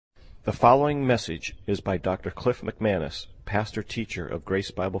The following message is by Dr. Cliff McManus, pastor-teacher of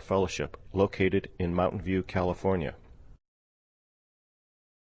Grace Bible Fellowship, located in Mountain View, California.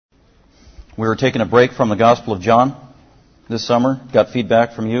 We were taking a break from the Gospel of John this summer. Got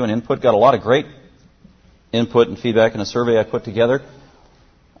feedback from you and input. Got a lot of great input and feedback in a survey I put together.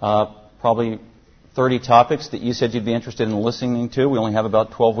 Probably 30 topics that you said you'd be interested in listening to. We only have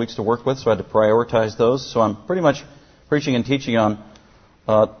about 12 weeks to work with, so I had to prioritize those. So I'm pretty much preaching and teaching on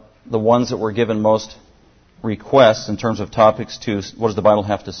the ones that were given most requests in terms of topics to what does the Bible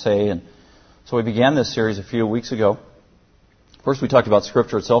have to say. And so we began this series a few weeks ago. First we talked about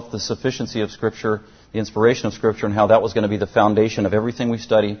Scripture itself, the sufficiency of Scripture, the inspiration of Scripture, and how that was going to be the foundation of everything we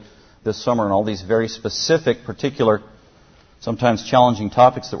study this summer and all these very specific, particular, sometimes challenging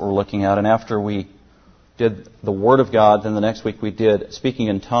topics that we're looking at. And after we did the Word of God, then the next week we did speaking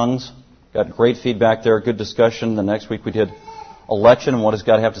in tongues. Got great feedback there, good discussion. The next week we did election and what does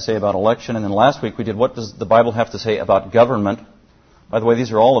God have to say about election. And then last week we did what does the Bible have to say about government. By the way,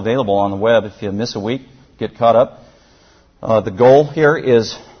 these are all available on the web. If you miss a week, get caught up. The goal here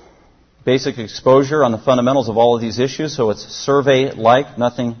is basic exposure on the fundamentals of all of these issues. So it's survey-like,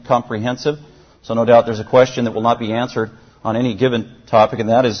 nothing comprehensive. So no doubt there's a question that will not be answered on any given topic, and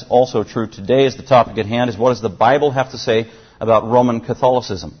that is also true today as the topic at hand is what does the Bible have to say about Roman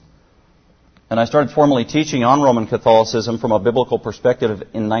Catholicism? And I started formally teaching on Roman Catholicism from a biblical perspective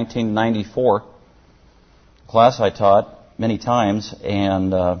in 1994. Class I taught many times,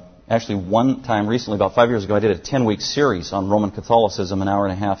 and actually one time recently, about 5 years ago, I did a 10-week series on Roman Catholicism, an hour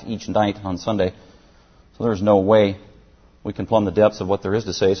and a half each night on Sunday. So there's no way we can plumb the depths of what there is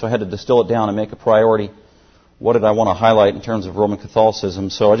to say. So I had to distill it down and make a priority. What did I want to highlight in terms of Roman Catholicism?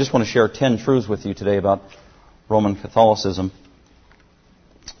 So I just want to share 10 truths with you today about Roman Catholicism.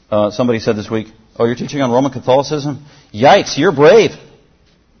 Somebody said this week, "Oh, you're teaching on Roman Catholicism? Yikes, you're brave."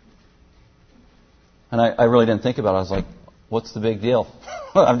 And I really didn't think about it. I was like, what's the big deal?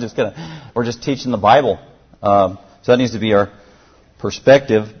 We're just teaching the Bible. So that needs to be our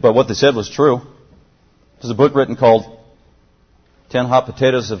perspective. But what they said was true. There's a book written called 10 Hot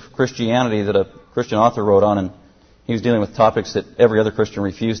Potatoes of Christianity that a Christian author wrote on, and he was dealing with topics that every other Christian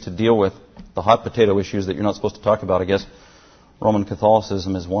refused to deal with. The hot potato issues that you're not supposed to talk about, I guess. Roman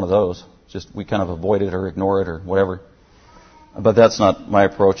Catholicism is one of those. Just we kind of avoid it or ignore it or whatever. But that's not my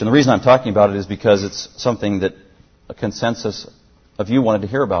approach. And the reason I'm talking about it is because it's something that a consensus of you wanted to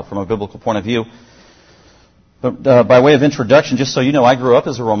hear about from a biblical point of view. But by way of introduction, just so you know, I grew up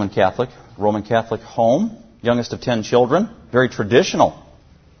as a Roman Catholic home, youngest of 10 children, very traditional,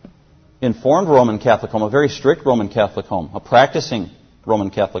 informed Roman Catholic home, a very strict Roman Catholic home, a practicing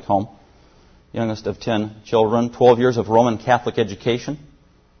Roman Catholic home. Youngest of 10 children, 12 years of Roman Catholic education,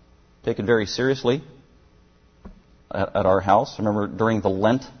 taken very seriously at our house. I remember during the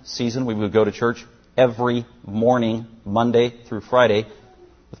Lent season, we would go to church every morning, Monday through Friday,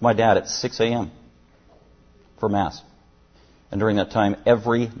 with my dad at 6 a.m. for Mass. And during that time,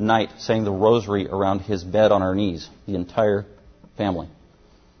 every night, saying the rosary around his bed on our knees, the entire family.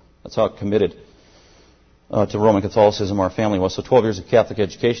 That's how committed to Roman Catholicism our family was. So 12 years of Catholic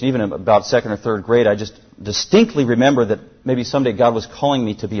education. Even in about second or third grade, I just distinctly remember that maybe someday God was calling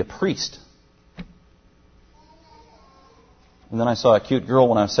me to be a priest. And then I saw a cute girl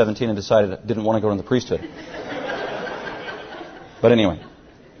when I was 17 and decided I didn't want to go into the priesthood. But anyway.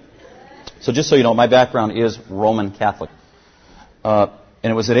 So just so you know, my background is Roman Catholic. And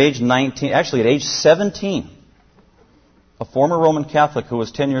it was at age 17, a former Roman Catholic who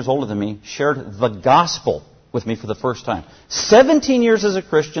was 10 years older than me shared the gospel with me for the first time. 17 years as a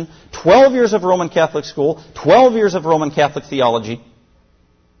Christian, 12 years of Roman Catholic school, 12 years of Roman Catholic theology.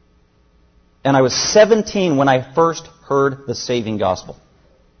 And I was 17 when I first heard the saving gospel.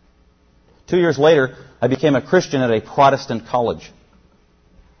 2 years later, I became a Christian at a Protestant college.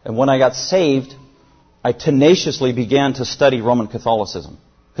 And when I got saved, I tenaciously began to study Roman Catholicism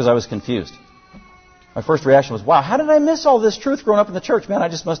because I was confused. My first reaction was, wow, how did I miss all this truth growing up in the church? Man, I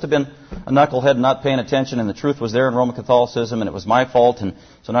just must have been a knucklehead not paying attention, and the truth was there in Roman Catholicism, and it was my fault, and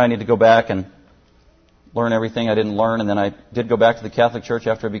so now I need to go back and learn everything I didn't learn. And then I did go back to the Catholic Church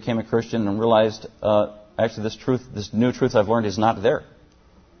after I became a Christian and realized, actually, this new truth I've learned is not there.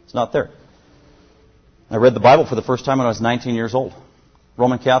 It's not there. I read the Bible for the first time when I was 19 years old.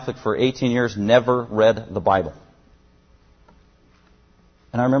 Roman Catholic for 18 years, never read the Bible.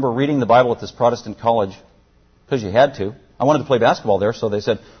 And I remember reading the Bible at this Protestant college because you had to. I wanted to play basketball there, so they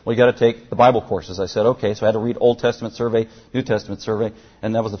said, well, you got to take the Bible courses. I said, okay. So I had to read Old Testament survey, New Testament survey,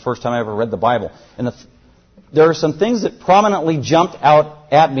 and that was the first time I ever read the Bible. And there are some things that prominently jumped out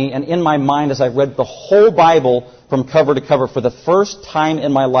at me and in my mind as I read the whole Bible from cover to cover for the first time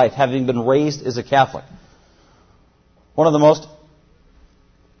in my life, having been raised as a Catholic. One of the most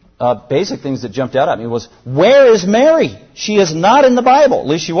basic things that jumped out at me was, where is Mary? She is not in the Bible. At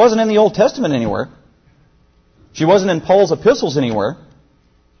least she wasn't in the Old Testament anywhere. She wasn't in Paul's epistles anywhere.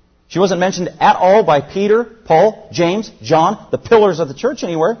 She wasn't mentioned at all by Peter, Paul, James, John, the pillars of the church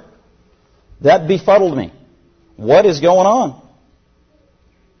anywhere. That befuddled me. What is going on?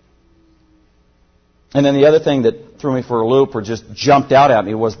 And then the other thing that threw me for a loop or just jumped out at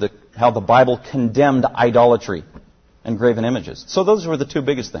me was how the Bible condemned idolatry and graven images. So those were the two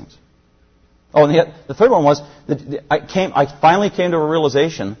biggest things. Oh, and the third one was that I finally came to a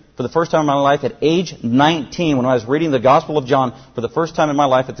realization for the first time in my life at age 19 when I was reading the Gospel of John for the first time in my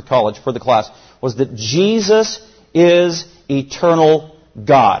life at the college for the class, was that Jesus is eternal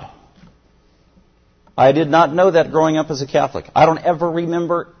God. I did not know that growing up as a Catholic. I don't ever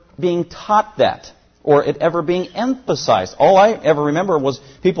remember being taught that or it ever being emphasized. All I ever remember was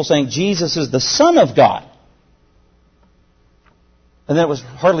people saying Jesus is the Son of God. And then it was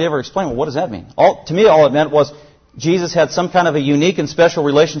hardly ever explained, well, what does that mean? To me, all it meant was Jesus had some kind of a unique and special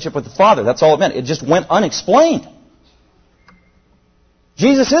relationship with the Father. That's all it meant. It just went unexplained.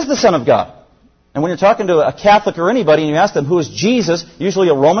 Jesus is the Son of God. And when you're talking to a Catholic or anybody and you ask them, who is Jesus? Usually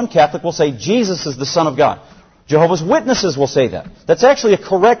a Roman Catholic will say, Jesus is the Son of God. Jehovah's Witnesses will say that. That's actually a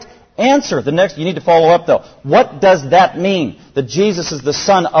correct answer. You need to follow up, though. What does that mean, that Jesus is the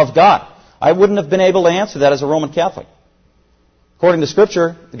Son of God? I wouldn't have been able to answer that as a Roman Catholic. According to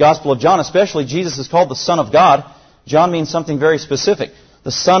Scripture, the Gospel of John especially, Jesus is called the Son of God. John means something very specific.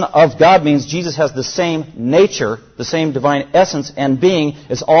 The Son of God means Jesus has the same nature, the same divine essence and being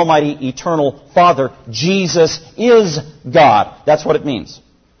as Almighty Eternal Father. Jesus is God. That's what it means.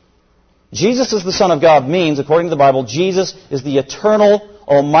 Jesus is the Son of God means, according to the Bible, Jesus is the eternal,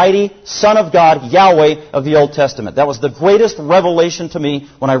 almighty Son of God, Yahweh of the Old Testament. That was the greatest revelation to me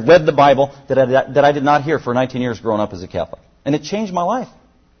when I read the Bible that I did not hear for 19 years growing up as a Catholic. And it changed my life.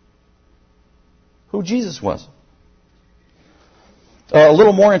 Who Jesus was. A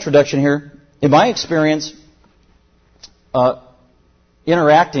little more introduction here. In my experience,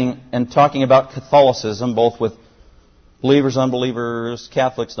 interacting and talking about Catholicism, both with believers, unbelievers,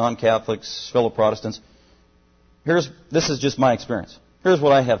 Catholics, non-Catholics, fellow Protestants, this is just my experience. Here's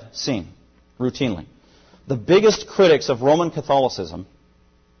what I have seen routinely. The biggest critics of Roman Catholicism,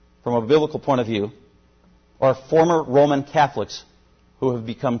 from a biblical point of view, are former Roman Catholics who have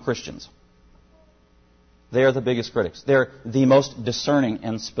become Christians. They are the biggest critics. They're the most discerning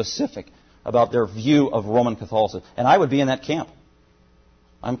and specific about their view of Roman Catholicism. And I would be in that camp.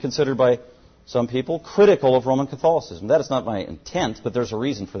 I'm considered by some people critical of Roman Catholicism. That is not my intent, but there's a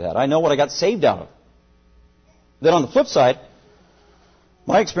reason for that. I know what I got saved out of. Then on the flip side,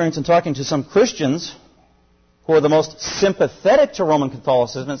 my experience in talking to some Christians who are the most sympathetic to Roman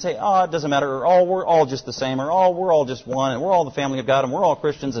Catholicism and say, oh, it doesn't matter, or oh, we're all just the same, or oh, we're all just one, and we're all the family of God, and we're all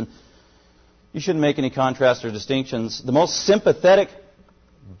Christians, and you shouldn't make any contrasts or distinctions. The most sympathetic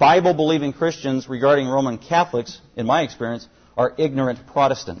Bible-believing Christians regarding Roman Catholics, in my experience, are ignorant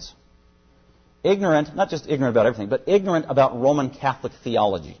Protestants. Ignorant, not just ignorant about everything, but ignorant about Roman Catholic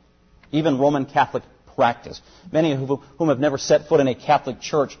theology, even Roman Catholic practice. Many of whom have never set foot in a Catholic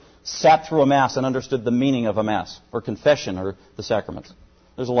church sat through a Mass and understood the meaning of a Mass, or confession, or the sacraments.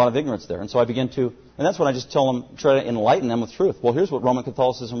 There's a lot of ignorance there. And so I begin to, and that's when I just tell them, try to enlighten them with truth. Well, here's what Roman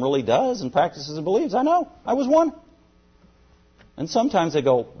Catholicism really does and practices and believes. I know. I was one. And sometimes they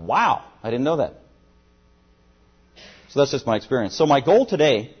go, wow, I didn't know that. So that's just my experience. So my goal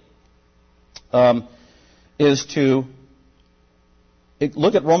today is to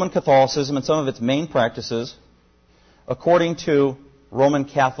look at Roman Catholicism and some of its main practices according to Roman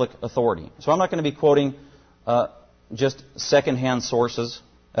Catholic authority. So I'm not going to be quoting just second-hand sources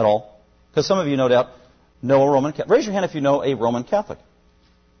at all, because some of you, no doubt, know a Roman Catholic. Raise your hand if you know a Roman Catholic.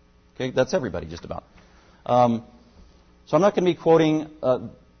 Okay, that's everybody, just about. So I'm not going to be quoting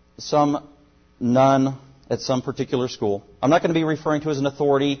some nun at some particular school. I'm not going to be referring to as an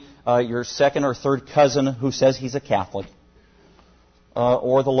authority your second or third cousin who says he's a Catholic,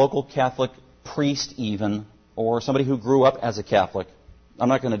 or the local Catholic priest even, or somebody who grew up as a Catholic. I'm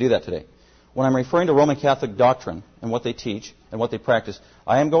not going to do that today. When I'm referring to Roman Catholic doctrine and what they teach and what they practice,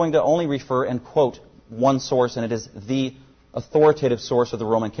 I am going to only refer and quote one source, and it is the authoritative source of the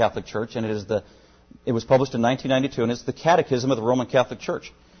Roman Catholic Church, and it was published in 1992, and it's the Catechism of the Roman Catholic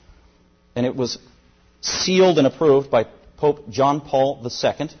Church. And it was sealed and approved by Pope John Paul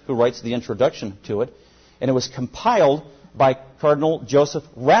II, who writes the introduction to it, and it was compiled by Cardinal Joseph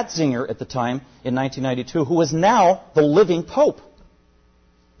Ratzinger at the time in 1992, who is now the living Pope.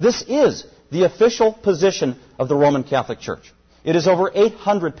 This is the official position of the Roman Catholic Church. It is over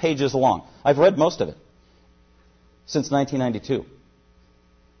 800 pages long. I've read most of it since 1992.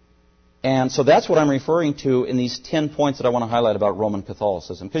 And so that's what I'm referring to in these 10 points that I want to highlight about Roman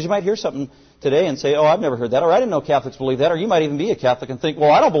Catholicism. Because you might hear something today and say, oh, I've never heard that, or I didn't know Catholics believe that, or you might even be a Catholic and think,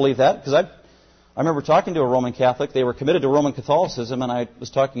 well, I don't believe that. Because I remember talking to a Roman Catholic. They were committed to Roman Catholicism, and I was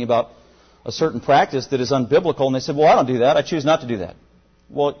talking about a certain practice that is unbiblical, and they said, well, I don't do that. I choose not to do that.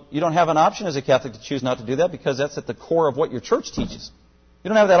 Well, you don't have an option as a Catholic to choose not to do that because that's at the core of what your church teaches. You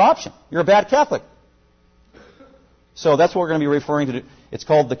don't have that option. You're a bad Catholic. So that's what we're going to be referring to. It's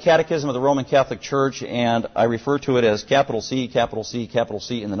called the Catechism of the Roman Catholic Church, and I refer to it as capital C, capital C, capital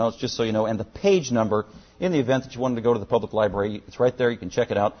C in the notes, just so you know, and the page number in the event that you wanted to go to the public library. It's right there. You can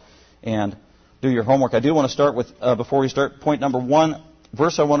check it out and do your homework. I do want to start with, before we start, point number 1,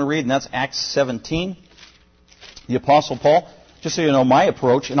 verse I want to read, and that's Acts 17. The Apostle Paul, just so you know my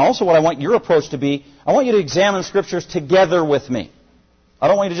approach, and also what I want your approach to be, I want you to examine Scriptures together with me. I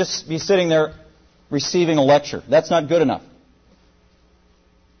don't want you to just be sitting there receiving a lecture. That's not good enough.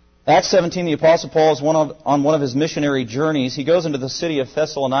 Acts 17, the Apostle Paul is on one of his missionary journeys. He goes into the city of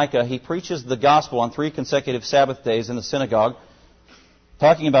Thessalonica. He preaches the gospel on 3 consecutive Sabbath days in the synagogue,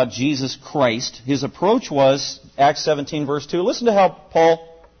 talking about Jesus Christ. His approach was, Acts 17, verse 2, listen to how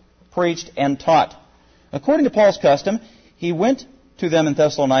Paul preached and taught. According to Paul's custom, he went to them in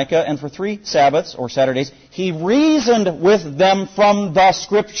Thessalonica, and for 3 Sabbaths, or Saturdays, he reasoned with them from the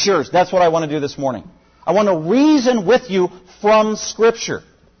Scriptures. That's what I want to do this morning. I want to reason with you from Scripture.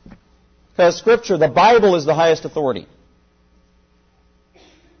 Because Scripture, the Bible, is the highest authority.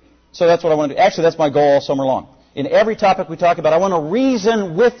 So that's what I want to do. Actually, that's my goal all summer long. In every topic we talk about, I want to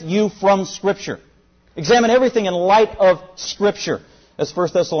reason with you from Scripture. Examine everything in light of Scripture, as 1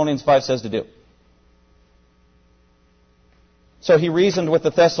 Thessalonians 5 says to do. So he reasoned with the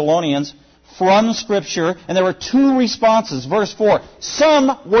Thessalonians from Scripture, and there were 2 responses. Verse 4,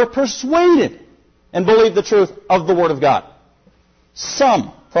 some were persuaded and believed the truth of the Word of God.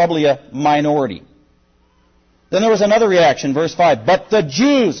 Some, probably a minority. Then there was another reaction, verse 5. But the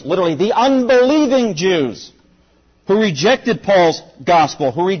Jews, literally the unbelieving Jews, who rejected Paul's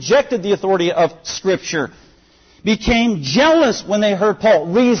gospel, who rejected the authority of Scripture, became jealous when they heard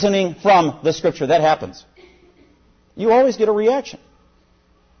Paul reasoning from the Scripture. That happens. You always get a reaction.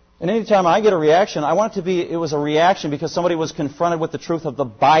 And anytime I get a reaction, I want it was a reaction because somebody was confronted with the truth of the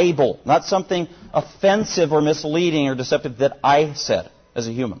Bible, not something offensive or misleading or deceptive that I said as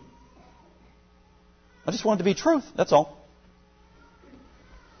a human. I just want it to be truth, that's all.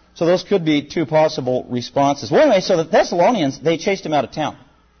 So those could be 2 possible responses. Well, anyway, so the Thessalonians, they chased him out of town.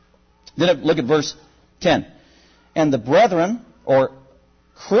 Then look at verse 10. And the brethren, or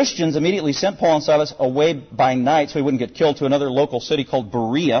Christians, immediately sent Paul and Silas away by night so he wouldn't get killed, to another local city called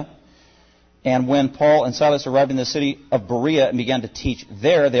Berea. And when Paul and Silas arrived in the city of Berea and began to teach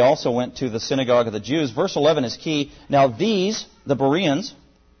there, they also went to the synagogue of the Jews. Verse 11 is key. Now these, the Bereans,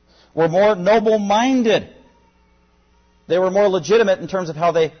 were more noble-minded. They were more legitimate in terms of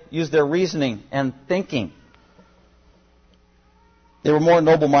how they used their reasoning and thinking. They were more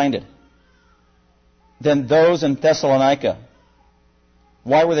noble-minded than those in Thessalonica.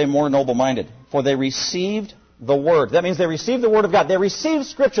 Why were they more noble-minded? For they received the Word. That means they received the Word of God. They received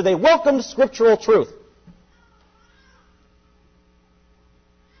Scripture. They welcomed scriptural truth.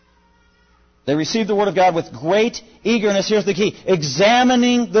 They received the Word of God with great eagerness. Here's the key.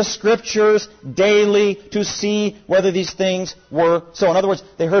 Examining the Scriptures daily to see whether these things were so. In other words,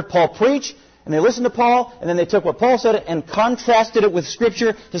 they heard Paul preach, and they listened to Paul, and then they took what Paul said and contrasted it with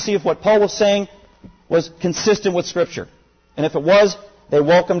Scripture to see if what Paul was saying was consistent with Scripture. And if it was, they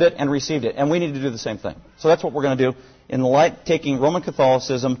welcomed it and received it. And we need to do the same thing. So that's what we're going to do in light taking Roman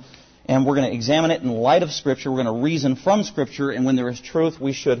Catholicism, and we're going to examine it in light of Scripture. We're going to reason from Scripture, and when there is truth,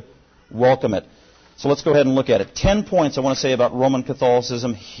 we should welcome it. So let's go ahead and look at it. 10 points I want to say about Roman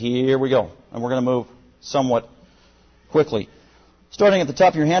Catholicism. Here we go. And we're going to move somewhat quickly. Starting at the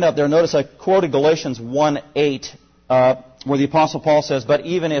top of your handout there, notice I quoted Galatians 1:8, where the Apostle Paul says, but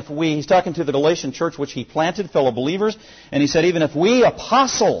even if we, he's talking to the Galatian church which he planted, fellow believers, and he said, even if we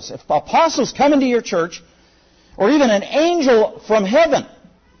apostles, if apostles come into your church, or even an angel from heaven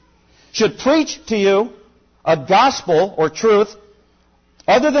should preach to you a gospel or truth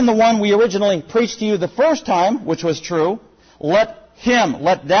other than the one we originally preached to you the first time, which was true, let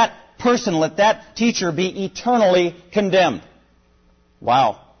that person, let that teacher be eternally condemned.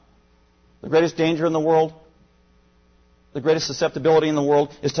 Wow. The greatest danger in the world, the greatest susceptibility in the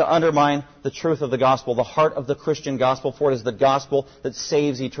world is to undermine the truth of the gospel, the heart of the Christian gospel, for it is the gospel that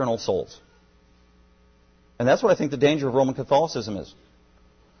saves eternal souls. And that's what I think the danger of Roman Catholicism is.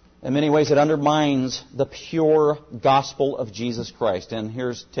 In many ways, it undermines the pure gospel of Jesus Christ. And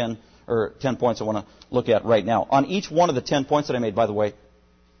here's 10 points I want to look at right now. On each one of the 10 points that I made, by the way,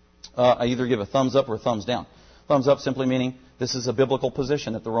 I either give a thumbs up or a thumbs down. Thumbs up simply meaning this is a biblical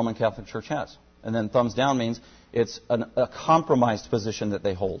position that the Roman Catholic Church has. And then thumbs down means it's a compromised position that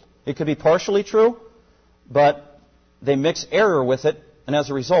they hold. It could be partially true, but they mix error with it, and as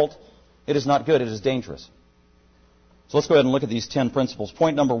a result, it is not good, it is dangerous. So let's go ahead and look at these 10 principles.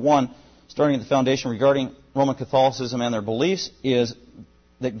 Point number 1, starting at the foundation regarding Roman Catholicism and their beliefs, is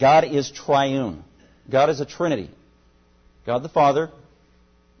that God is triune. God is a Trinity. God the Father,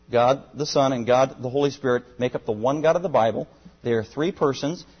 God the Son, and God the Holy Spirit make up the one God of the Bible. They are three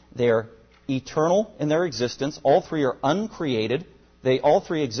persons. They are eternal in their existence. All three are uncreated. They all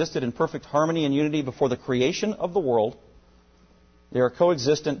three existed in perfect harmony and unity before the creation of the world. They are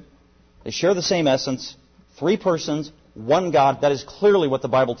coexistent. They share the same essence. Three persons, one God. That is clearly what the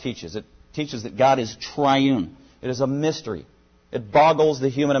Bible teaches. It teaches that God is triune. It is a mystery. It boggles the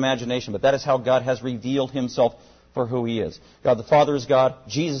human imagination, but that is how God has revealed Himself for who He is. God the Father is God.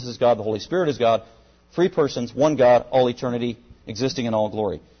 Jesus is God. The Holy Spirit is God. Three persons, one God, all eternity, existing in all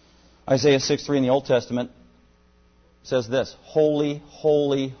glory. Isaiah 6:3 in the Old Testament says this: Holy,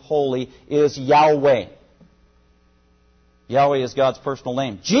 holy, holy is Yahweh. Yahweh is God's personal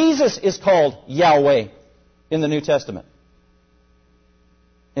name. Jesus is called Yahweh in the New Testament,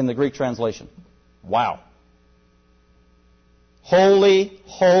 in the Greek translation. Wow. Holy,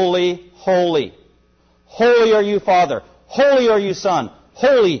 holy, holy. Holy are you, Father. Holy are you, Son.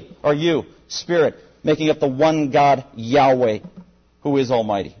 Holy are you, Spirit, making up the one God, Yahweh, who is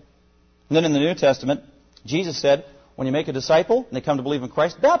Almighty. And then in the New Testament, Jesus said, when you make a disciple and they come to believe in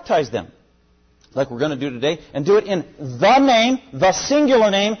Christ, baptize them, like we're going to do today, and do it in the name, the singular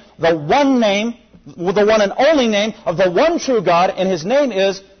name, the one and only name of the one true God, and His name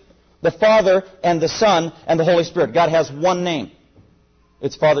is the Father and the Son and the Holy Spirit. God has one name.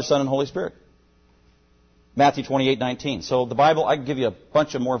 It's Father, Son, and Holy Spirit. Matthew 28:19. So the Bible, I can give you a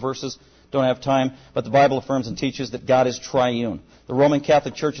bunch of more verses, don't have time, but the Bible affirms and teaches that God is triune. The Roman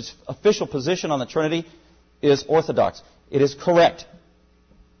Catholic Church's official position on the Trinity is orthodox. It is correct.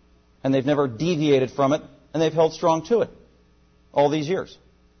 And they've never deviated from it, and they've held strong to it all these years.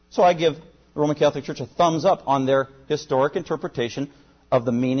 So I give the Roman Catholic Church a thumbs up on their historic interpretation of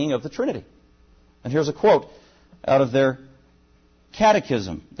the meaning of the Trinity. And here's a quote out of their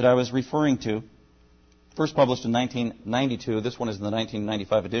catechism that I was referring to, first published in 1992. This one is in the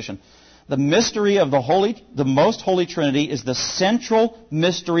 1995 edition. The mystery of the most holy Trinity is the central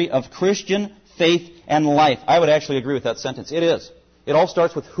mystery of Christian faith and life. I would actually agree with that sentence. It is. It all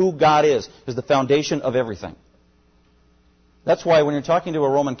starts with who God is the foundation of everything. That's why when you're talking to a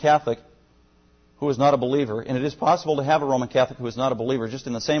Roman Catholic who is not a believer, and it is possible to have a Roman Catholic who is not a believer, just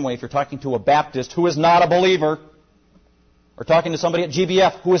in the same way if you're talking to a Baptist who is not a believer, or talking to somebody at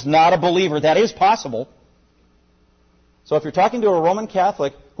GBF who is not a believer, that is possible. So if you're talking to a Roman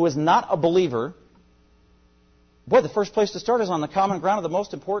Catholic who is not a believer, boy, the first place to start is on the common ground of the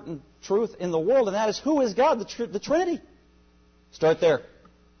most important truth in the world, and that is, who is God, the Trinity? Start there.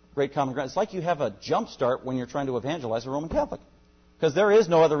 Great common ground. It's like you have a jump start when you're trying to evangelize a Roman Catholic. Because there is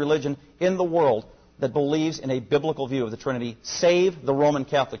no other religion in the world that believes in a biblical view of the Trinity, save the Roman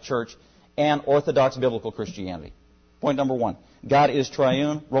Catholic Church and Orthodox biblical Christianity. Point number 1. God is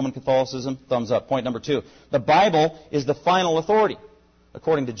triune. Roman Catholicism, thumbs up. Point number 2. The Bible is the final authority.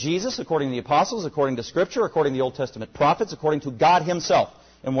 According to Jesus, according to the apostles, according to Scripture, according to the Old Testament prophets, according to God Himself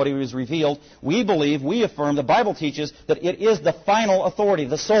and what He was revealed, we believe, we affirm, the Bible teaches that it is the final authority,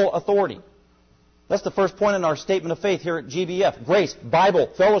 the sole authority. That's the first point in our statement of faith here at GBF. Grace,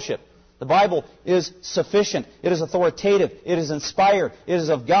 Bible, fellowship. The Bible is sufficient. It is authoritative. It is inspired. It is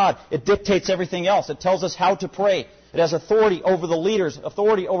of God. It dictates everything else. It tells us how to pray. It has authority over the leaders,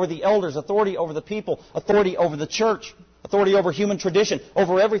 authority over the elders, authority over the people, authority over the church, authority over human tradition,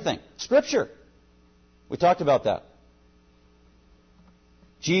 over everything. Scripture. We talked about that.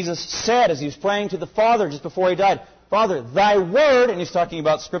 Jesus said as He was praying to the Father just before He died, Father, Thy Word, and He's talking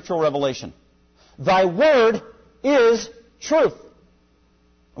about scriptural revelation, Thy Word is truth.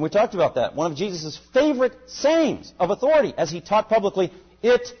 And we talked about that. One of Jesus' favorite sayings of authority as He taught publicly,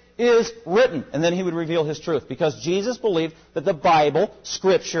 it is written. And then He would reveal His truth. Because Jesus believed that the Bible,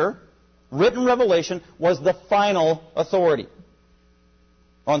 Scripture, written revelation, was the final authority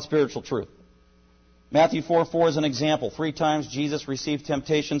on spiritual truth. Matthew 4:4 is an example. 3 times Jesus received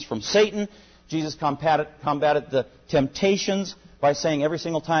temptations from Satan. Jesus combated the temptations by saying every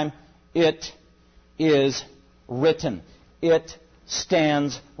single time, it is written. It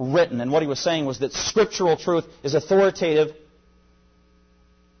stands written. And what He was saying was that scriptural truth is authoritative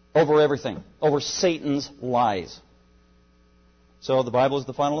over everything, over Satan's lies. So the Bible is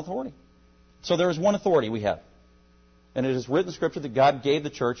the final authority. So there is one authority we have. And it is written Scripture that God gave the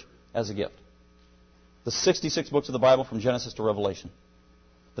church as a gift. The 66 books of the Bible from Genesis to Revelation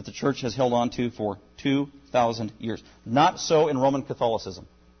that the church has held on to for 2,000 years. Not so in Roman Catholicism.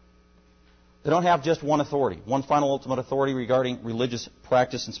 They don't have just one authority, one final ultimate authority regarding religious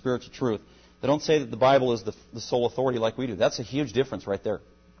practice and spiritual truth. They don't say that the Bible is the sole authority like we do. That's a huge difference right there.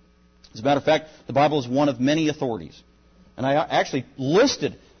 As a matter of fact, the Bible is one of many authorities. And I actually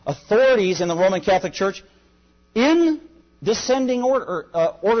listed authorities in the Roman Catholic Church in descending order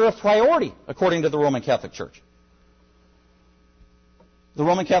of priority, according to the Roman Catholic Church. The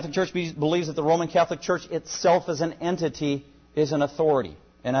Roman Catholic Church believes that the Roman Catholic Church itself as an entity is an authority.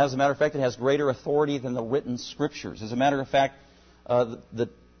 And as a matter of fact, it has greater authority than the written Scriptures. As a matter of fact, the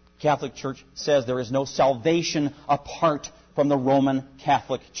Catholic Church says there is no salvation apart from the Roman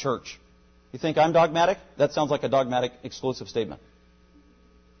Catholic Church. You think I'm dogmatic? That sounds like a dogmatic exclusive statement.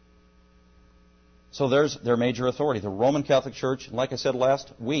 So there's their major authority. The Roman Catholic Church, like I said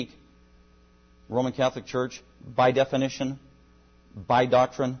last week, the Roman Catholic Church, by definition, by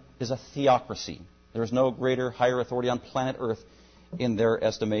doctrine, is a theocracy. There is no greater, higher authority on planet Earth in their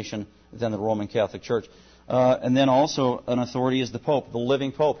estimation than the Roman Catholic Church. And then also an authority is the Pope, the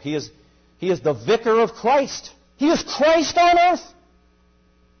living Pope. He is the vicar of Christ. He is Christ on earth.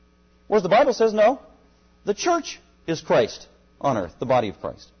 Whereas the Bible says, no, the church is Christ on earth, the body of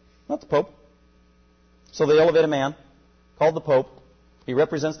Christ, not the Pope. So they elevate a man called the Pope. He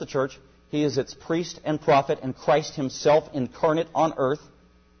represents the church. He is its priest and prophet and Christ himself incarnate on earth.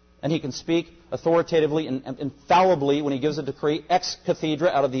 And he can speak authoritatively and infallibly when he gives a decree, ex cathedra,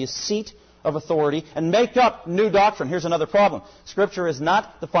 out of the seat of authority, and make up new doctrine. Here's another problem. Scripture is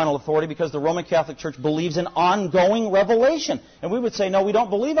not the final authority because the Roman Catholic Church believes in ongoing revelation. And we would say, no, we don't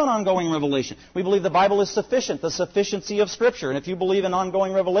believe in ongoing revelation. We believe the Bible is sufficient, the sufficiency of Scripture. And if you believe in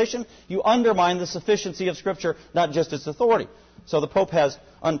ongoing revelation, you undermine the sufficiency of Scripture, not just its authority. So the Pope has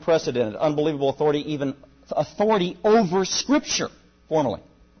unprecedented, unbelievable authority, even authority over Scripture, formally.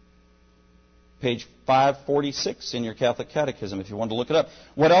 Page 546 in your Catholic Catechism, if you want to look it up.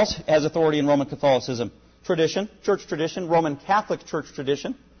 What else has authority in Roman Catholicism? Tradition, church tradition, Roman Catholic church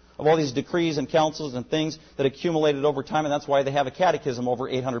tradition, of all these decrees and councils and things that accumulated over time, and that's why they have a catechism over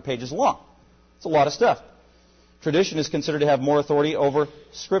 800 pages long. It's a lot of stuff. Tradition is considered to have more authority over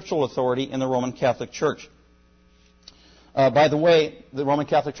scriptural authority in the Roman Catholic Church. By the way, the Roman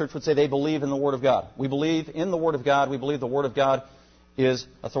Catholic Church would say they believe in the Word of God. We believe in the Word of God. We believe the Word of God is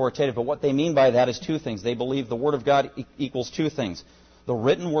authoritative. But what they mean by that is two things. They believe the Word of God equals two things. The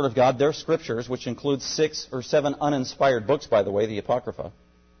written Word of God, their Scriptures, which includes 6 or 7 uninspired books, by the way, the Apocrypha.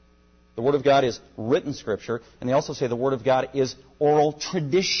 The Word of God is written Scripture, and they also say the Word of God is oral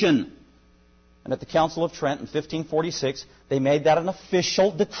tradition. And at the Council of Trent in 1546, they made that an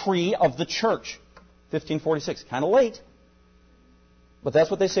official decree of the Church. 1546. Kind of late. But that's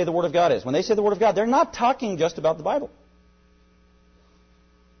what they say the Word of God is. When they say the Word of God, they're not talking just about the Bible.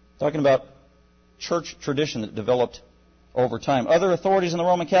 Talking about church tradition that developed over time. Other authorities in the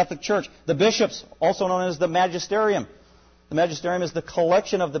Roman Catholic Church. The bishops, also known as the magisterium. The magisterium is the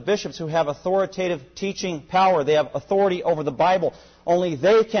collection of the bishops who have authoritative teaching power. They have authority over the Bible. Only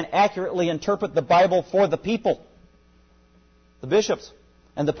they can accurately interpret the Bible for the people. The bishops.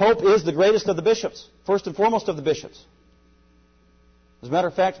 And the Pope is the greatest of the bishops. First and foremost of the bishops. As a matter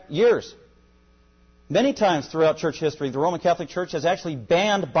of fact, many times throughout church history, the Roman Catholic Church has actually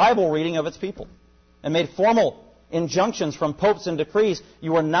banned Bible reading of its people and made formal injunctions from popes and decrees.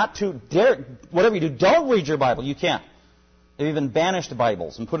 You are not to dare, whatever you do, don't read your Bible. You can't. They've even banished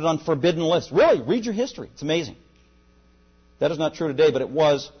Bibles and put it on forbidden lists. Really, read your history. It's amazing. That is not true today, but it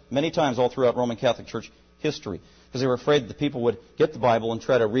was many times all throughout Roman Catholic Church history because they were afraid that the people would get the Bible and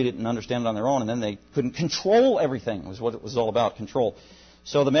try to read it and understand it on their own, and then they couldn't control everything, was what it was all about, control.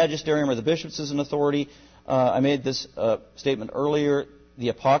 So the magisterium or the bishops is an authority. I made this statement earlier. The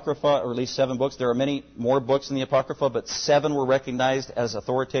Apocrypha, or at least 7 books. There are many more books in the Apocrypha, but 7 were recognized as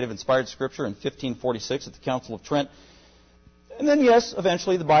authoritative, inspired Scripture in 1546 at the Council of Trent. And then, yes,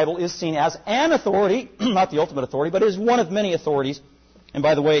 eventually the Bible is seen as an authority, not the ultimate authority, but it is one of many authorities. And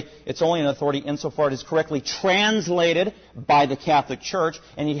by the way, it's only an authority insofar as it is correctly translated by the Catholic Church,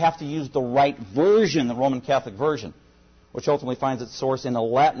 and you have to use the right version, the Roman Catholic version, which ultimately finds its source in a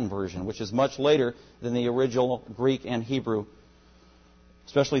Latin version, which is much later than the original Greek and Hebrew,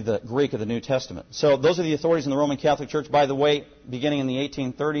 especially the Greek of the New Testament. So those are the authorities in the Roman Catholic Church. By the way, beginning in the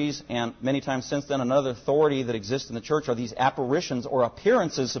 1830s and many times since then, another authority that exists in the Church are these apparitions or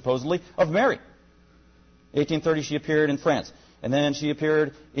appearances, supposedly, of Mary. 1830, she appeared in France. And then she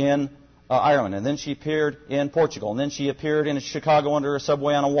appeared in Ireland. And then she appeared in Portugal. And then she appeared in Chicago under a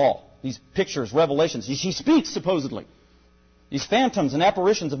subway on a wall. These pictures, revelations. She speaks, supposedly. These phantoms and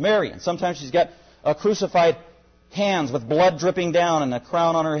apparitions of Mary. And sometimes she's got crucified hands with blood dripping down and a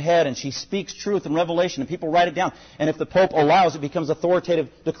crown on her head. And she speaks truth and revelation. And people write it down. And if the Pope allows, it becomes authoritative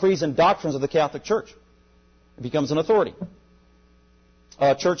decrees and doctrines of the Catholic Church. It becomes an authority.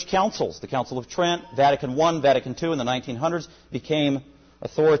 Church councils, the Council of Trent, Vatican I, Vatican II in the 1900s, became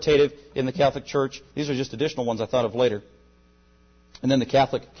authoritative in the Catholic Church. These are just additional ones I thought of later. And then the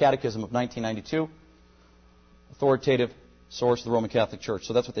Catholic Catechism of 1992, authoritative source of the Roman Catholic Church.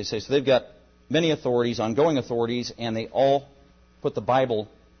 So that's what they say. So they've got many authorities, ongoing authorities, and they all put the Bible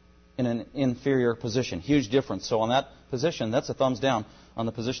in an inferior position. Huge difference. So on that position, that's a thumbs down on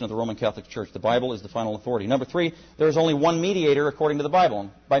the position of the Roman Catholic Church. The Bible is the final authority. Number 3, there is only one mediator according to the Bible.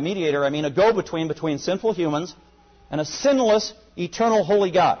 And by mediator, I mean a go-between sinful humans and a sinless, eternal,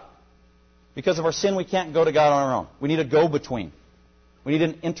 holy God. Because of our sin, we can't go to God on our own. We need a go-between. We need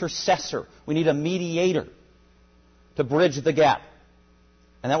an intercessor. We need a mediator to bridge the gap.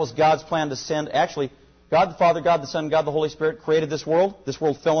 And that was God's plan to send. Actually, God the Father, God the Son, God the Holy Spirit created this world. This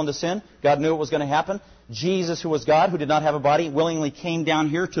world fell into sin. God knew it was going to happen. Jesus, who was God, who did not have a body, willingly came down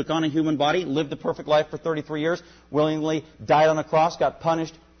here, took on a human body, lived a perfect life for 33 years, willingly died on a cross, got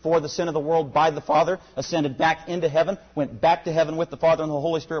punished for the sin of the world by the Father, ascended back into heaven, went back to heaven with the Father and the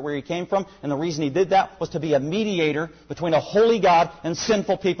Holy Spirit where He came from. And the reason He did that was to be a mediator between a holy God and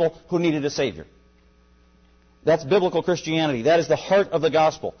sinful people who needed a Savior. That's biblical Christianity. That is the heart of the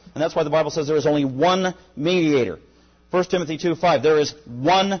gospel. And that's why the Bible says there is only one mediator. 1 Timothy 2:5. There is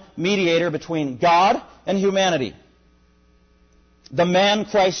one mediator between God and humanity. The man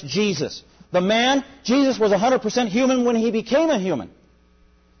Christ Jesus. The man, Jesus was 100% human when He became a human.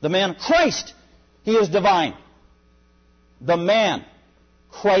 The man Christ, He is divine. The man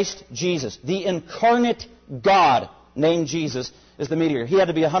Christ Jesus, the incarnate God named Jesus, is the mediator. He had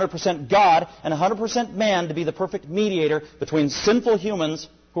to be 100% God and 100% man to be the perfect mediator between sinful humans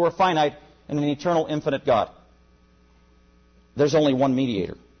who are finite and an eternal, infinite God. There's only one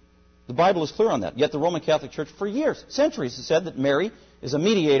mediator. The Bible is clear on that. Yet the Roman Catholic Church for years, centuries, has said that Mary is a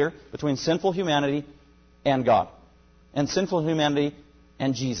mediator between sinful humanity and God. And sinful humanity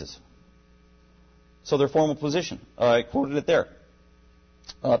and Jesus. So their formal position. I quoted it there.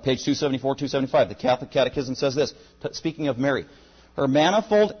 Page 274, 275. The Catholic Catechism says this, speaking of Mary. Her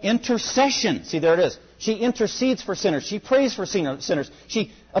manifold intercession. See, there it is. She intercedes for sinners. She prays for sinners.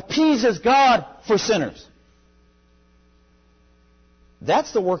 She appeases God for sinners.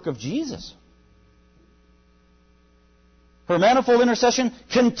 That's the work of Jesus. Her manifold intercession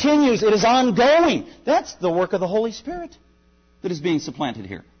continues. It is ongoing. That's the work of the Holy Spirit that is being supplanted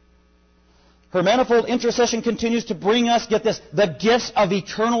here. Her manifold intercession continues to bring us, get this, the gifts of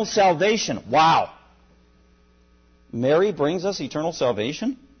eternal salvation. Wow. Mary brings us eternal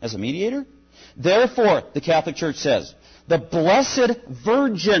salvation as a mediator? Therefore, the Catholic Church says, the Blessed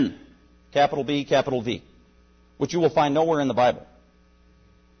Virgin, capital B, capital V, which you will find nowhere in the Bible,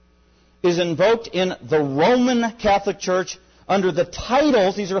 is invoked in the Roman Catholic Church under the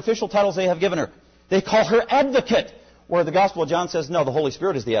titles, these are official titles they have given her. They call her advocate, where the Gospel of John says, no, the Holy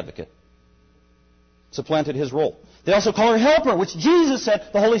Spirit is the advocate. Supplanted His role. They also call her helper, which Jesus said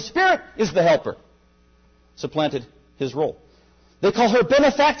the Holy Spirit is the helper. Supplanted His role. They call her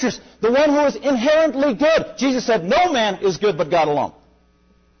benefactress, the one who is inherently good. Jesus said no man is good but God alone.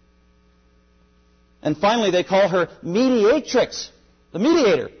 And finally, they call her mediatrix, the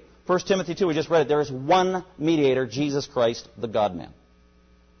mediator. 1 Timothy 2, we just read it. There is one mediator, Jesus Christ, the God-man.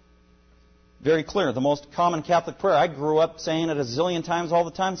 Very clear. The most common Catholic prayer. I grew up saying it a zillion times all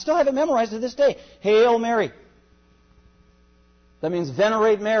the time. Still have it memorized to this day. Hail Mary. That means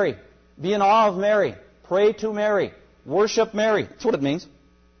venerate Mary. Be in awe of Mary. Pray to Mary. Worship Mary. That's what it means.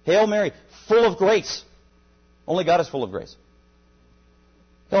 Hail Mary. Full of grace. Only God is full of grace.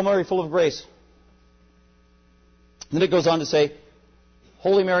 Hail Mary, full of grace. Then it goes on to say,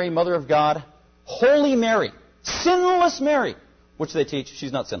 Holy Mary, Mother of God. Holy Mary. Sinless Mary. Which they teach,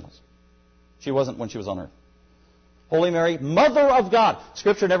 she's not sinless. She wasn't when she was on earth. Holy Mary, Mother of God.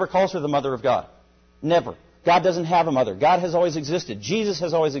 Scripture never calls her the Mother of God. Never. God doesn't have a mother. God has always existed. Jesus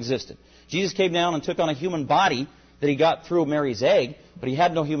has always existed. Jesus came down and took on a human body that He got through Mary's egg, but He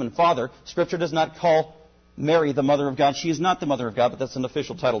had no human father. Scripture does not call Mary the Mother of God. She is not the Mother of God, but that's an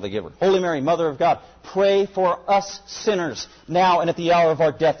official title they give her. Holy Mary, Mother of God, pray for us sinners, now and at the hour of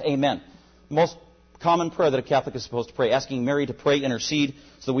our death. Amen. Most common prayer that a Catholic is supposed to pray, asking Mary to pray, intercede,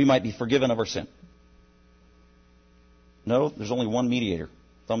 so that we might be forgiven of our sin. No, there's only one mediator.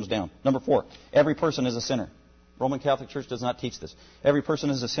 Thumbs down. Number 4, every person is a sinner. Roman Catholic Church does not teach this. Every person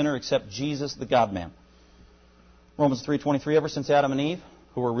is a sinner except Jesus, the God-man. Romans 3:23, ever since Adam and Eve,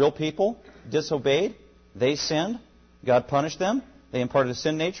 who were real people, disobeyed, they sinned, God punished them. They imparted a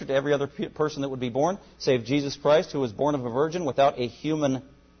sin nature to every other person that would be born, save Jesus Christ, who was born of a virgin without a human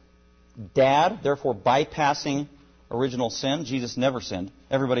dad, therefore bypassing original sin. Jesus never sinned.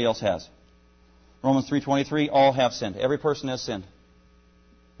 Everybody else has. Romans 3:23, all have sinned. Every person has sinned.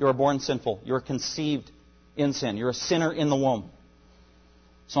 You are born sinful. You are conceived in sin. You're a sinner in the womb.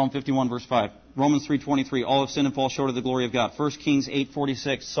 Psalm 51, verse 5. Romans 3:23, all have sinned and fall short of the glory of God. 1 Kings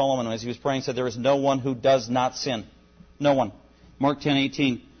 8:46, Solomon, as he was praying, said, there is no one who does not sin. No one. Mark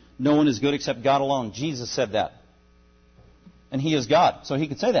 10:18, no one is good except God alone. Jesus said that. And He is God, so He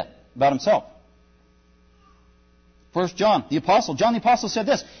could say that about Himself. 1 John the Apostle said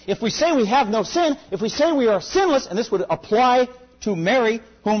this, if we say we have no sin, if we say we are sinless, and this would apply to Mary,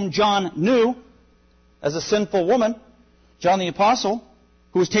 whom John knew as a sinful woman, John the Apostle,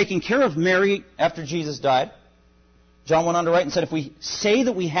 who was taking care of Mary after Jesus died, John went on to write and said, if we say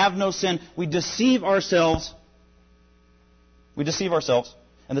that we have no sin, we deceive ourselves. We deceive ourselves,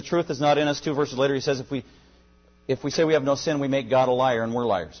 and the truth is not in us. 2 verses later, he says, if we say we have no sin, we make God a liar, and we're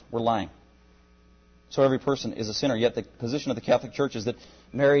liars. We're lying. So every person is a sinner. Yet the position of the Catholic Church is that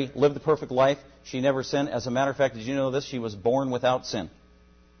Mary lived the perfect life. She never sinned. As a matter of fact, did you know this? She was born without sin.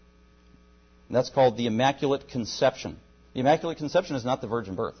 And that's called the Immaculate Conception. The Immaculate Conception is not the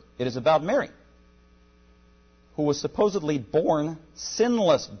virgin birth. It is about Mary, who was supposedly born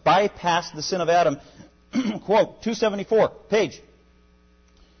sinless, bypassed the sin of Adam. Quote, 274, page.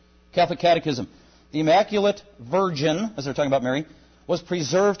 Catholic Catechism. The Immaculate Virgin, as they're talking about Mary, was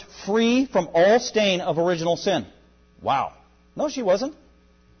preserved free from all stain of original sin. Wow. No, she wasn't.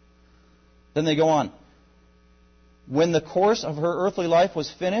 Then they go on. When the course of her earthly life was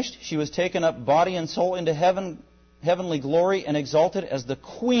finished, she was taken up body and soul into heavenly glory and exalted as the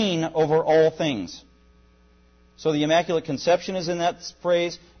queen over all things. So the Immaculate Conception is in that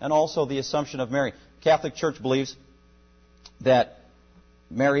phrase, and also the Assumption of Mary. The Catholic Church believes that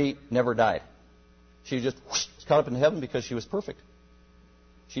Mary never died. She just was caught up in heaven because she was perfect.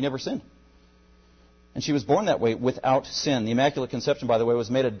 She never sinned. And she was born that way without sin. The Immaculate Conception, by the way, was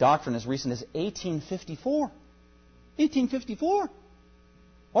made a doctrine as recent as 1854. 1854.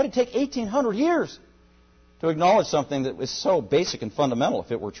 Why did it take 1,800 years to acknowledge something that was so basic and fundamental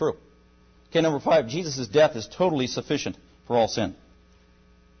if it were true? Okay, number 5, Jesus' death is totally sufficient for all sin.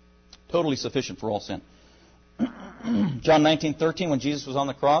 Totally sufficient for all sin. John 19:13, when Jesus was on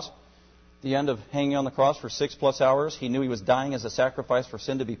the cross, the end of hanging on the cross for 6+ hours, he knew he was dying as a sacrifice for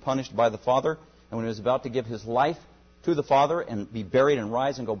sin to be punished by the Father. And when he was about to give his life to the Father and be buried and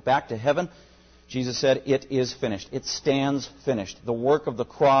rise and go back to heaven, Jesus said, it is finished. It stands finished. The work of the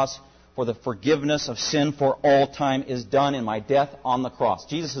cross for the forgiveness of sin for all time is done in my death on the cross.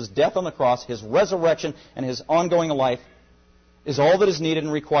 Jesus' death on the cross, His resurrection, and His ongoing life is all that is needed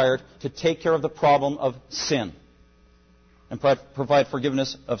and required to take care of the problem of sin and provide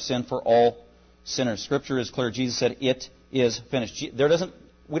forgiveness of sin for all sinners. Scripture is clear. Jesus said, it is finished.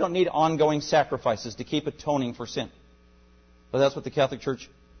 We don't need ongoing sacrifices to keep atoning for sin. But that's what the Catholic Church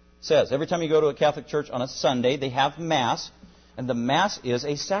says. Every time you go to a Catholic church on a Sunday, they have Mass, and the Mass is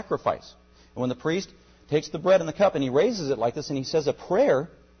a sacrifice. And when the priest takes the bread and the cup and he raises it like this and he says a prayer,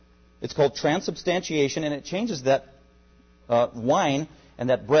 it's called transubstantiation, and it changes that wine and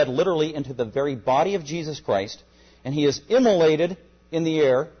that bread literally into the very body of Jesus Christ, and He is immolated in the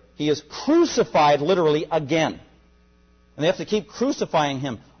air. He is crucified literally again. And they have to keep crucifying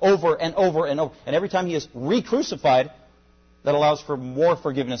Him over and over and over. And every time He is re-crucified, that allows for more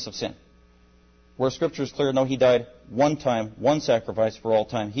forgiveness of sin. Where Scripture is clear, no, He died one time, one sacrifice for all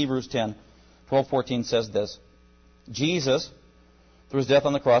time. Hebrews 10:12-14 says this, Jesus, through His death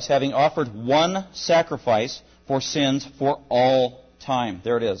on the cross, having offered one sacrifice for sins for all time.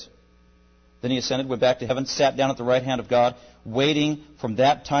 There it is. Then He ascended, went back to heaven, sat down at the right hand of God, waiting from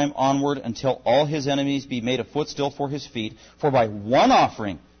that time onward until all His enemies be made a footstool for His feet. For by one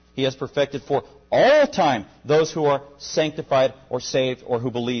offering He has perfected for all time those who are sanctified or saved or who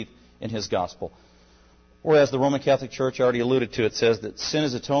believe in His gospel. Whereas the Roman Catholic Church, I already alluded to, it says that sin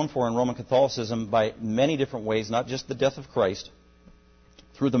is atoned for in Roman Catholicism by many different ways, not just the death of Christ,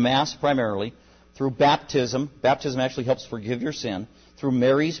 through the Mass primarily, through baptism. Baptism actually helps forgive your sin. Through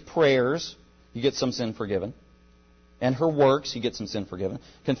Mary's prayers, you get some sin forgiven. And her works, you get some sin forgiven.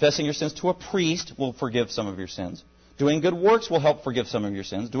 Confessing your sins to a priest will forgive some of your sins. Doing good works will help forgive some of your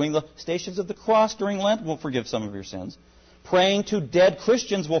sins. Doing the Stations of the Cross during Lent will forgive some of your sins. Praying to dead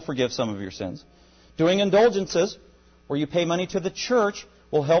Christians will forgive some of your sins. Doing indulgences, where you pay money to the church,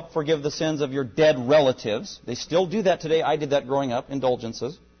 will help forgive the sins of your dead relatives. They still do that today. I did that growing up,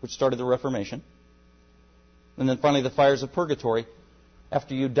 indulgences, which started the Reformation. And then finally, the fires of purgatory,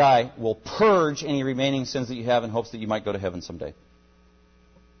 after you die, will purge any remaining sins that you have in hopes that you might go to heaven someday.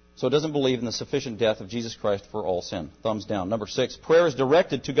 So it doesn't believe in the sufficient death of Jesus Christ for all sin. Thumbs down. Number 6, prayer is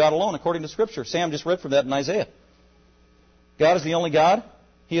directed to God alone, according to Scripture. Sam just read from that in Isaiah. God is the only God.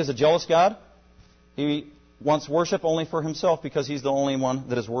 He is a jealous God. He wants worship only for Himself because He's the only one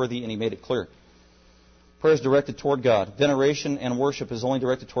that is worthy, and He made it clear. Prayer is directed toward God. Veneration and worship is only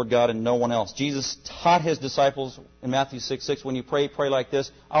directed toward God and no one else. Jesus taught His disciples in Matthew 6:6, when you pray, pray like this: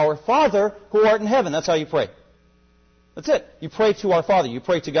 Our Father who art in heaven. That's how you pray. That's it. You pray to our Father. You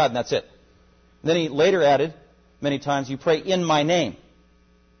pray to God, and that's it. And then He later added, many times, you pray in my name.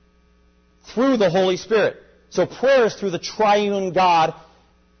 Through the Holy Spirit. So prayer is through the triune God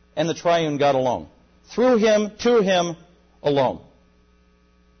and the triune God alone. Through Him, to Him alone.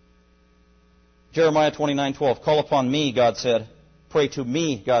 Jeremiah 29:12, call upon me, God said. Pray to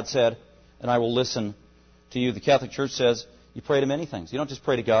me, God said, and I will listen to you. The Catholic Church says you pray to many things. You don't just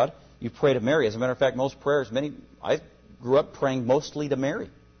pray to God. You pray to Mary. As a matter of fact, most prayers, I grew up praying mostly to Mary.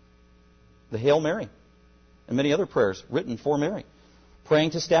 The Hail Mary. And many other prayers written for Mary.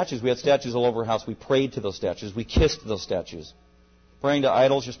 Praying to statues. We had statues all over our house. We prayed to those statues. We kissed those statues. Praying to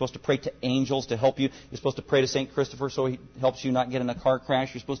idols. You're supposed to pray to angels to help you. You're supposed to pray to St. Christopher so he helps you not get in a car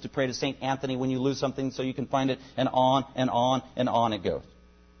crash. You're supposed to pray to St. Anthony when you lose something so you can find it. And on and on and on it goes.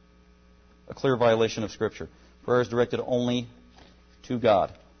 A clear violation of Scripture. Prayer is directed only to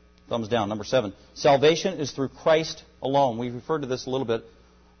God. Thumbs down. Number 7. Salvation is through Christ alone. We've referred to this a little bit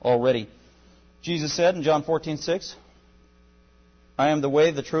already. Jesus said in John 14:6, I am the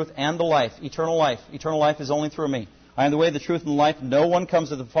way, the truth, and the life. Eternal life. Eternal life is only through me. I am the way, the truth, and the life. No one comes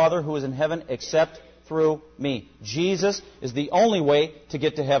to the Father who is in heaven except through me. Jesus is the only way to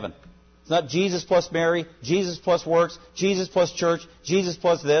get to heaven. It's not Jesus plus Mary, Jesus plus works, Jesus plus church, Jesus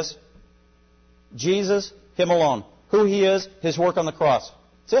plus this. Jesus, Him alone. Who He is, His work on the cross.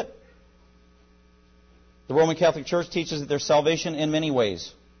 That's it. The Roman Catholic Church teaches that there's salvation in many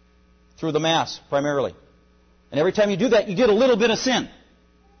ways. Through the Mass, primarily. And every time you do that, you get a little bit of sin.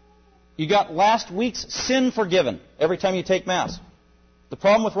 You got last week's sin forgiven every time you take Mass. The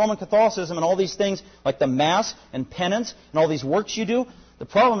problem with Roman Catholicism and all these things, like the Mass and penance and all these works you do, the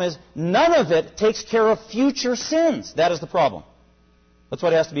problem is none of it takes care of future sins. That is the problem. That's why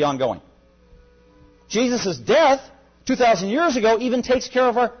it has to be ongoing. Jesus' death 2,000 years ago even takes care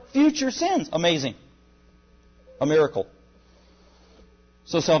of our future sins. Amazing. A miracle.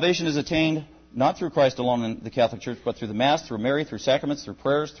 So salvation is attained not through Christ alone in the Catholic Church, but through the Mass, through Mary, through sacraments, through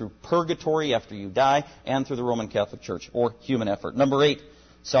prayers, through purgatory after you die, and through the Roman Catholic Church, or human effort. Number 8,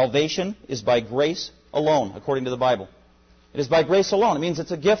 salvation is by grace alone, according to the Bible. It is by grace alone. It means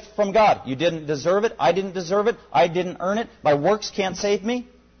it's a gift from God. You didn't deserve it. I didn't deserve it. I didn't earn it. My works can't save me.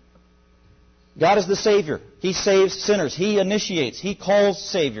 God is the Savior. He saves sinners. He initiates. He calls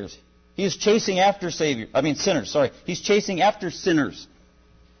saviors. He's chasing after sinners. He's chasing after sinners.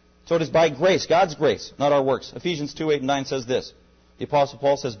 So it is by grace, God's grace, not our works. Ephesians 2:8 and 9 says this. The Apostle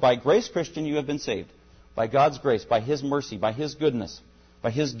Paul says, by grace, Christian, you have been saved. By God's grace, by His mercy, by His goodness,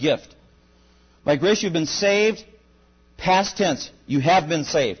 by His gift. By grace you've been saved, past tense. You have been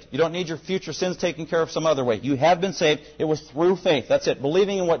saved. You don't need your future sins taken care of some other way. You have been saved. It was through faith. That's it.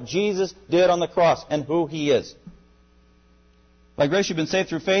 Believing in what Jesus did on the cross and who He is. By grace you've been saved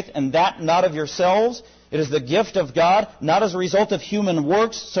through faith, and that not of yourselves. It is the gift of God, not as a result of human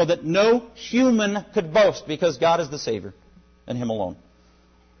works, so that no human could boast, because God is the Savior, and Him alone.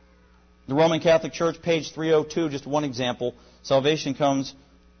 The Roman Catholic Church, page 302, just one example. Salvation comes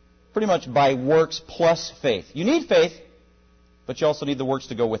pretty much by works plus faith. You need faith, but you also need the works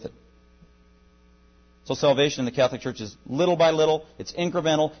to go with it. So salvation in the Catholic Church is little by little, it's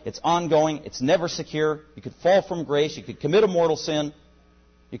incremental, it's ongoing, it's never secure. You could fall from grace, you could commit a mortal sin,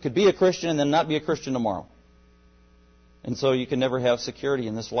 you could be a Christian and then not be a Christian tomorrow. And so you can never have security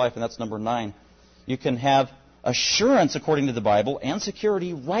in this life, and that's number 9. You can have assurance, according to the Bible, and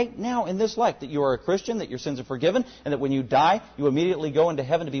security right now in this life, that you are a Christian, that your sins are forgiven, and that when you die, you immediately go into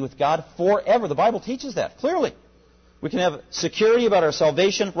heaven to be with God forever. The Bible teaches that, clearly. We can have security about our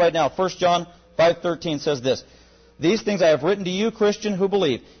salvation right now. 1 John 5:13 says this. These things I have written to you, Christian, who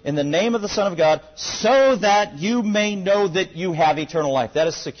believe, in the name of the Son of God, so that you may know that you have eternal life. That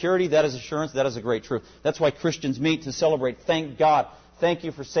is security, that is assurance, that is a great truth. That's why Christians meet to celebrate. Thank God. Thank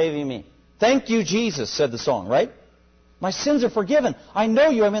you for saving me. Thank you, Jesus, said the song, right? My sins are forgiven. I know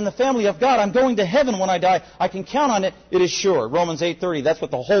you. I'm in the family of God. I'm going to heaven when I die. I can count on it. It is sure. Romans 8:30. That's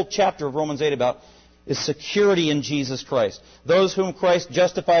what the whole chapter of Romans 8 about is security in Jesus Christ. Those whom Christ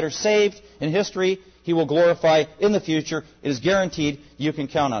justified or saved in history, He will glorify in the future. It is guaranteed. You can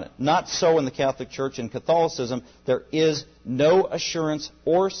count on it. Not so in the Catholic Church. In Catholicism, there is no assurance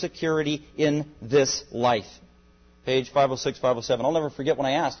or security in this life. Page 506, 507. I'll never forget when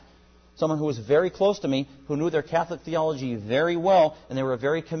I asked someone who was very close to me, who knew their Catholic theology very well, and they were a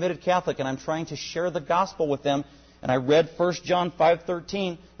very committed Catholic, and I'm trying to share the gospel with them. And I read 1 John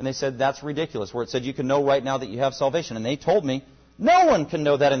 5:13, and they said, that's ridiculous, where it said you can know right now that you have salvation. And they told me, no one can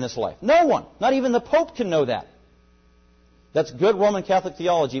know that in this life. No one. Not even the Pope can know that. That's good Roman Catholic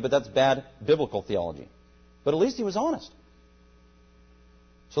theology, but that's bad biblical theology. But at least he was honest.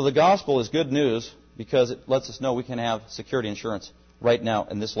 So the gospel is good news because it lets us know we can have security insurance right now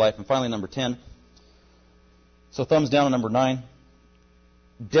in this life. And finally, number 10. So thumbs down on number 9.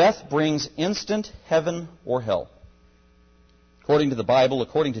 Death brings instant heaven or hell. According to the Bible,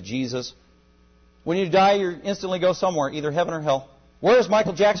 according to Jesus, when you die, you instantly go somewhere, either heaven or hell. Where is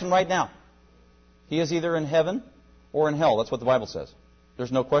Michael Jackson right now? He is either in heaven or in hell. That's what the Bible says.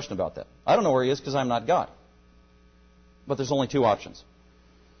 There's no question about that. I don't know where he is because I'm not God. But there's only two options.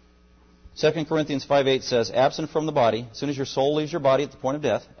 2 Corinthians 5:8 says, absent from the body, as soon as your soul leaves your body at the point of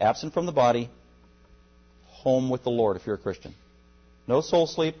death, absent from the body, home with the Lord if you're a Christian. No soul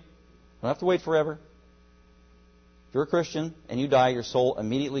sleep. Don't have to wait forever. If you're a Christian and you die, your soul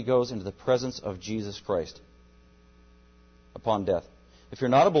immediately goes into the presence of Jesus Christ upon death. If you're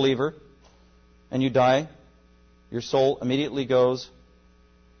not a believer and you die, your soul immediately goes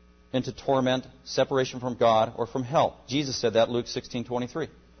into torment, separation from God, or from hell. Jesus said that, Luke 16:23,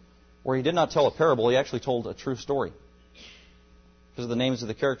 where he did not tell a parable, he actually told a true story. Because of the names of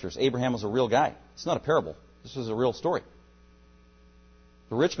the characters. Abraham was a real guy. It's not a parable. This was a real story.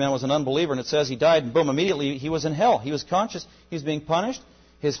 The rich man was an unbeliever, and it says he died, and boom, immediately he was in hell. He was conscious. He was being punished.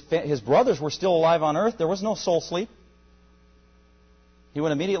 His brothers were still alive on earth. There was no soul sleep. He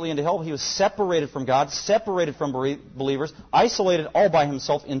went immediately into hell. He was separated from God, separated from believers, isolated all by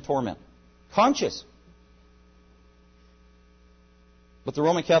himself in torment. Conscious. But the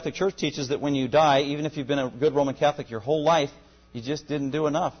Roman Catholic Church teaches that when you die, even if you've been a good Roman Catholic your whole life, you just didn't do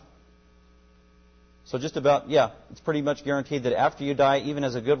enough. So just about, it's pretty much guaranteed that after you die, even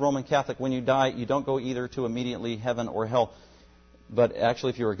as a good Roman Catholic, when you die, you don't go either to immediately heaven or hell. But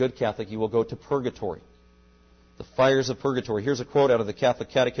actually, if you're a good Catholic, you will go to purgatory. The fires of purgatory. Here's a quote out of the Catholic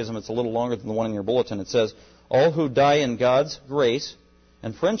Catechism. It's a little longer than the one in your bulletin. It says, all who die in God's grace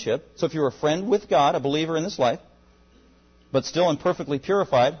and friendship. So if you're a friend with God, a believer in this life, but still imperfectly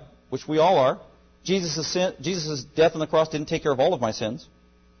purified, which we all are, Jesus' death on the cross didn't take care of all of my sins.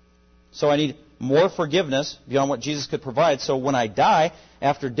 So I need more forgiveness beyond what Jesus could provide. So when I die,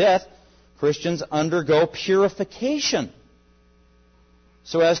 after death, Christians undergo purification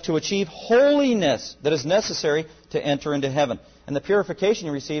so as to achieve holiness that is necessary to enter into heaven. And the purification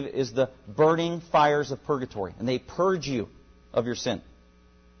you receive is the burning fires of purgatory. And they purge you of your sin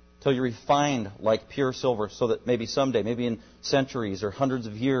till you're refined like pure silver, so that maybe someday, maybe in centuries or hundreds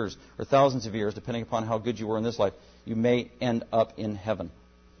of years or thousands of years, depending upon how good you were in this life, you may end up in heaven,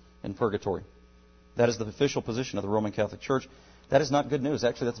 in purgatory. That is the official position of the Roman Catholic Church. That is not good news.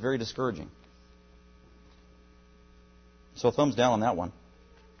 Actually, that's very discouraging. So thumbs down on that one.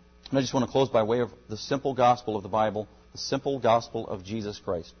 And I just want to close by way of the simple gospel of the Bible, the simple gospel of Jesus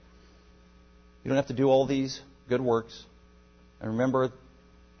Christ. You don't have to do all these good works and remember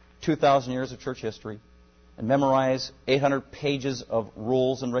 2,000 years of church history and memorize 800 pages of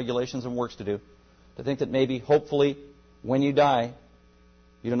rules and regulations and works to do, to think that maybe, hopefully, when you die,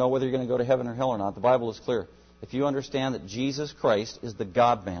 you don't know whether you're going to go to heaven or hell or not. The Bible is clear. If you understand that Jesus Christ is the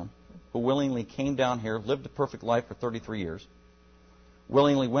God-man who willingly came down here, lived a perfect life for 33 years,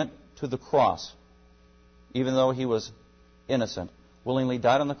 willingly went to the cross, even though he was innocent, willingly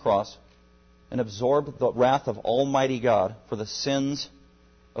died on the cross, and absorbed the wrath of Almighty God for the sins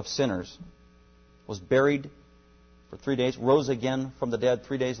of sinners, was buried for 3 days, rose again from the dead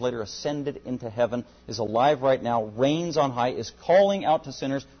 3 days later, ascended into heaven, is alive right now, reigns on high, is calling out to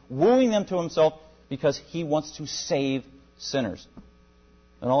sinners, wooing them to himself because he wants to save sinners.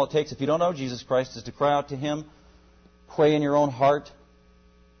 And all it takes, if you don't know Jesus Christ, is to cry out to him, pray in your own heart,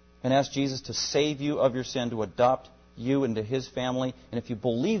 and ask Jesus to save you of your sin, to adopt you into his family. And if you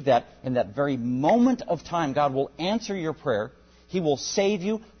believe that, in that very moment of time, God will answer your prayer. He will save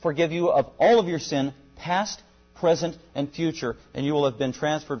you, forgive you of all of your sin, past, present, and future, and you will have been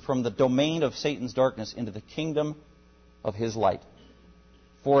transferred from the domain of Satan's darkness into the kingdom of his light.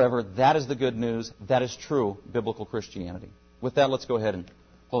 Forever. That is the good news. That is true biblical Christianity. With that, let's go ahead and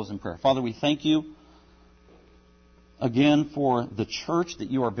close in prayer. Father, we thank you again for the church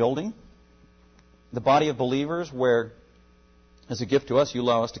that you are building. the body of believers where, as a gift to us, you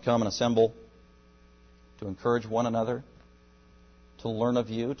allow us to come and assemble, to encourage one another, to learn of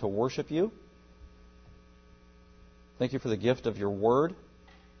you, to worship you. Thank you for the gift of your word.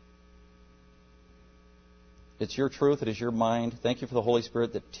 It's your truth. It is your mind. Thank you for the Holy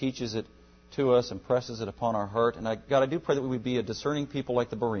Spirit that teaches it to us and presses it upon our heart. And God, I do pray that we would be a discerning people like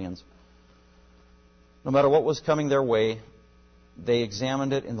the Bereans. No matter what was coming their way, they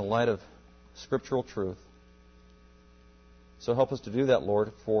examined it in the light of scriptural truth. So help us to do that,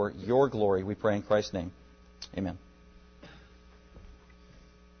 Lord, for your glory, we pray in Christ's name. Amen.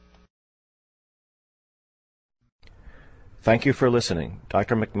 Thank you for listening.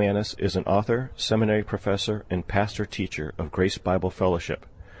 Dr. McManus is an author, seminary professor, and pastor-teacher of Grace Bible Fellowship.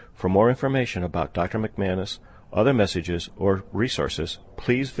 For more information about Dr. McManus, other messages, or resources,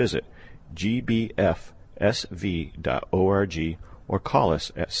 please visit gbfsv.org or call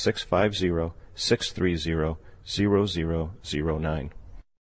us at 650-630-0009.